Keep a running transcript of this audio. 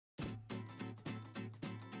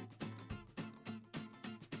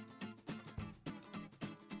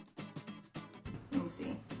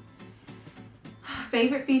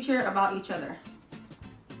Favorite feature about each other?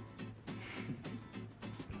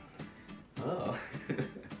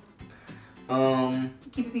 Oh.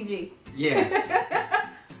 Keep it PG. Yeah.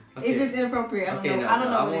 Okay. If it's inappropriate, I don't know. No, I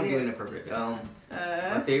don't know I what won't it do is. inappropriate.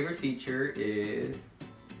 My favorite feature is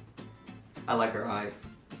I like her eyes.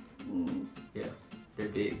 Yeah, they're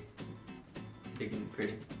big and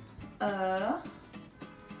pretty. No.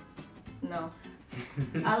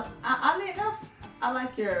 Oddly enough, I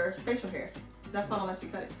like your facial hair. That's why I don't let you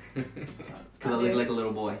cut it. Because I look like a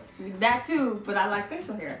little boy. That too, but I like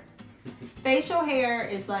facial hair. Facial hair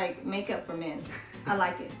is like makeup for men. I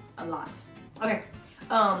like it a lot. Okay.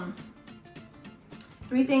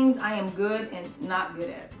 3 things I am good and not good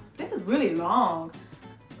at. This is really long.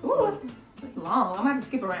 Ooh, it's long. I'm gonna have to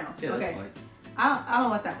skip around. Yeah, okay. that's I don't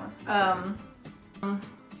want that one.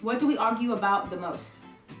 What do we argue about the most?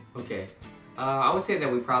 Okay. I would say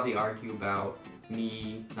that we probably argue about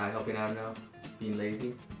me not helping out enough, being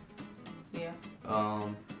lazy. Yeah.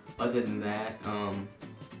 Other than that,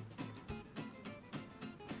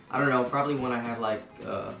 I don't know, probably when I have like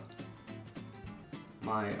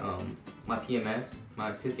my PMS,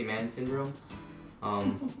 my pissy man syndrome,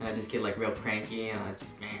 and I just get like real cranky and I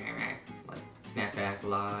just like snap back a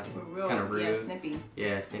lot, kind of rude. Yeah, snippy.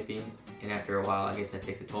 Yeah, snippy. And after a while, I guess that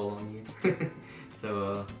takes a toll on you.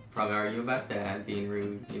 So probably argue about that, being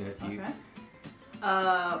rude, you know, to you.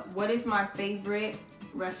 What is my favorite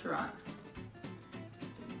restaurant?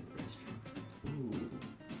 Ooh,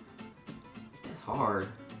 that's hard.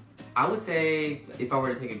 I would say, if I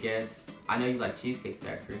were to take a guess, I know you like Cheesecake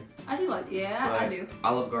Factory. I do like, yeah, I do.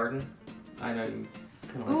 Olive Garden, I know you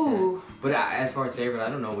kind of like Ooh. that. But as far as favorite, I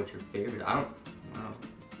don't know what your favorite. I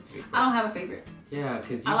don't have a favorite. Yeah,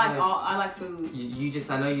 because I like food.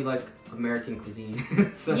 I know you like American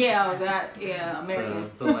cuisine. So, yeah,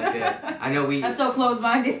 American. So, something like that. I know we. That's so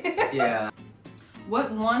close-minded. Yeah.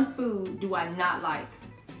 What one food do I not like?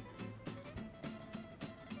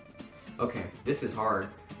 Okay, this is hard.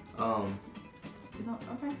 Okay.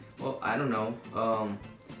 Well, I don't know.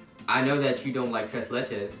 I know that you don't like tres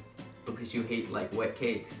leches because you hate like wet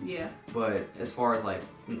cakes. Yeah. But as far as like,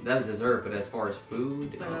 that's dessert, but as far as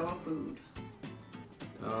food. I love food.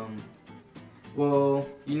 Well,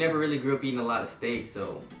 you never really grew up eating a lot of steak,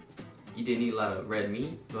 so you didn't eat a lot of red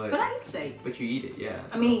meat. But I eat steak. But you eat it, yeah.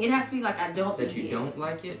 So I mean, it has to be like I don't that eat you it. don't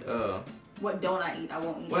like it? What don't I eat? I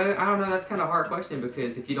won't eat it. Well, I don't know. That's kind of a hard question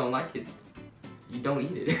because if you don't like it, you don't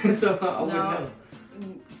eat it. So I wouldn't know.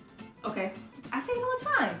 Okay. I say it all the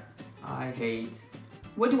time. I hate.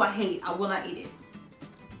 What do I hate? I will not eat it.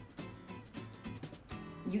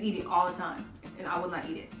 You eat it all the time, and I will not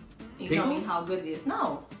eat it. And you tell me how good it is.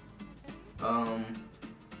 No. Oh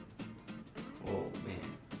man.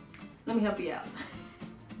 Let me help you out.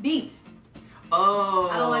 Beets. Oh.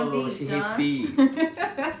 I don't like beets. She John. hates beets.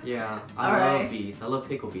 Yeah, I love beets. I love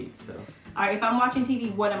pickle beets. So. All right. If I'm watching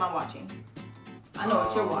TV, what am I watching? I know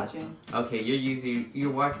what you're watching. Okay, you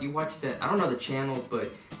watch that. I don't know the channels,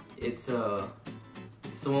 but it's the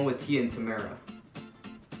one with Tia and Tamara.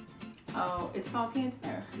 Oh, it's called Tia and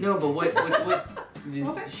Tamara. No, but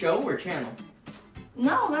what show or channel?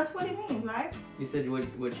 No, that's what it means, right? You said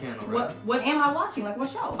what channel, right? What am I watching? Like what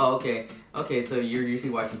show? Oh, okay. Okay, so you're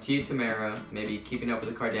usually watching Tia and Tamara, maybe Keeping Up with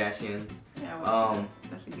the Kardashians. Yeah,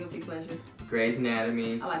 that's a guilty pleasure. Grey's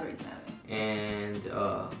Anatomy. I like Grey's Anatomy. And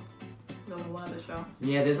There's only one other show.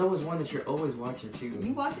 Yeah, there's always one that you're always watching too.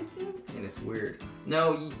 You watch it too? And it's weird.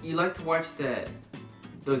 No, you like to watch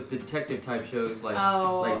those detective type shows like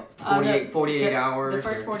 48 hours. The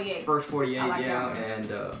first 48. First 48, I like yeah. that one.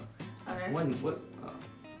 And okay.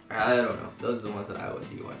 I don't know. Those are the ones that I always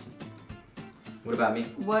see you watching. What about me?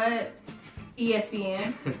 What?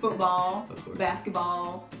 ESPN, football,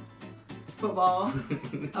 basketball, football.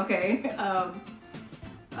 Okay.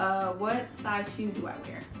 What size shoe do I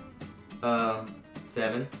wear?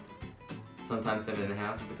 7. Sometimes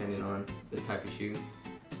 7.5, depending on the type of shoe.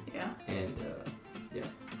 Yeah. And yeah.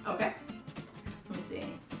 Okay. Let me see.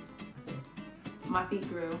 My feet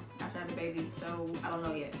grew after I had the baby, so I don't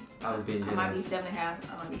know yet. I was being generous. I might be 7.5. I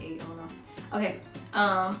might be 8. I don't know. Okay.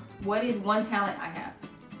 What is one talent I have?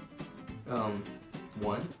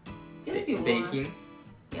 One. Yes, you baking,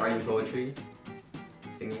 writing poetry,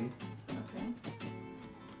 singing.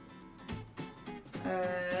 Okay.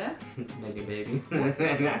 Making baby. I'm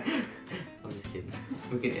just kidding.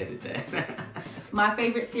 We can edit that. My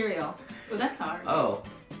favorite cereal. Oh, that's hard. Oh,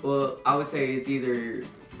 well, I would say it's either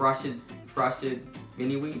frosted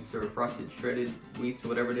mini wheats or frosted shredded wheats or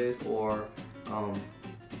whatever it is, or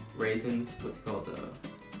raisins. What's it called?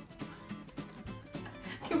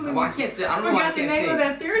 can't believe Well, I you can't. I don't know why I forgot the can't name of think.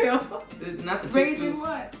 that cereal. Not the two Raisin scoops.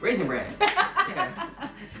 what? Raisin Bran. Yeah.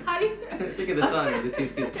 How do you? Think of the sun of the two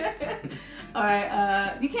scoops. All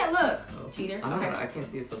right. You can't look, cheater. I don't know. I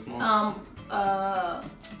can't see it so small.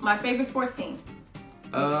 My favorite sports team.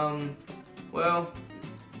 Well,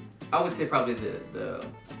 I would say probably the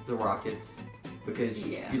Rockets because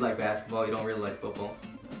you like basketball. You don't really like football.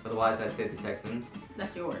 Otherwise, I'd say the Texans.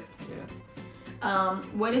 That's yours. Yeah.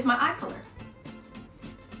 What is my eye color?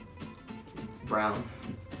 Brown.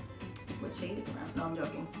 What shade is brown? No, I'm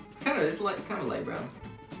joking. It's kind of light brown.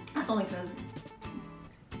 That's only because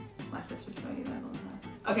my sisters tell you that all the time.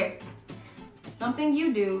 Okay. Something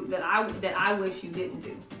you do that I wish you didn't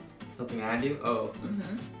do. Something I do? Oh.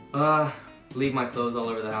 Mm-hmm. Leave my clothes all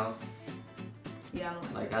over the house. Yeah, I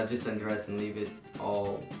don't like I just undress and leave it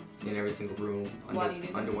all in every single room. Why do you do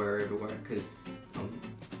that? Underwear everywhere because I'm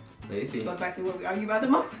lazy. Go back to what we argue about the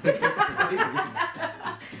most.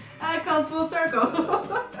 It comes full circle.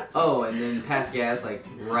 Oh, and then pass gas like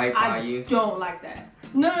right by you. I don't like that.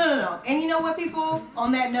 No. And you know what, people?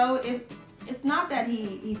 On that note, it's not that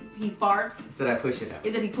he farts. It's that I push it out.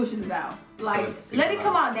 It's that he pushes it out. Like, So let it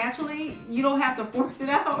come out naturally. You don't have to force it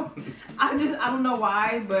out. I don't know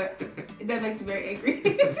why, but that makes me very angry.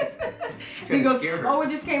 He goes, oh, it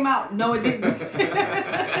just came out. No, it didn't.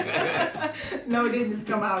 No, it didn't just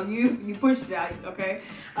come out. You pushed it out, okay?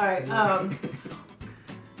 All right.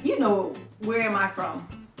 You know, where am I from?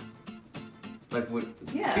 Like what?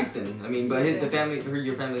 Yeah. Houston. I mean, but your family's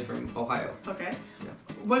from Ohio. Okay. Yeah.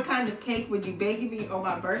 What kind of cake would you bake me on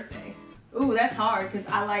my birthday? Ooh, that's hard because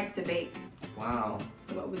I like to bake. Wow.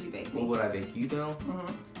 So what would you bake me? What would I bake you though?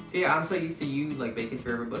 See, I'm so used to you like baking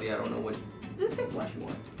for everybody. I don't know what. Just pick one. You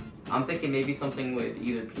want. I'm thinking maybe something with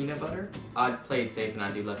either peanut butter. I'd play it safe and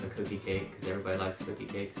I'd do like a cookie cake because everybody likes cookie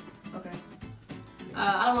cakes. Okay.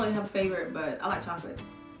 I don't really have a favorite, but I like chocolate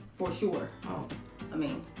for sure. Oh. I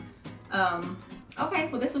mean, okay.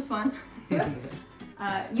 Well, this was fun.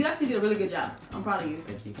 You actually did a really good job. I'm proud of you.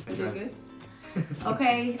 Thank you. You did good.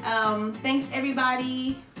 Okay. Thanks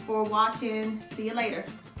everybody for watching. See you later.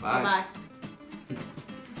 Bye. Bye.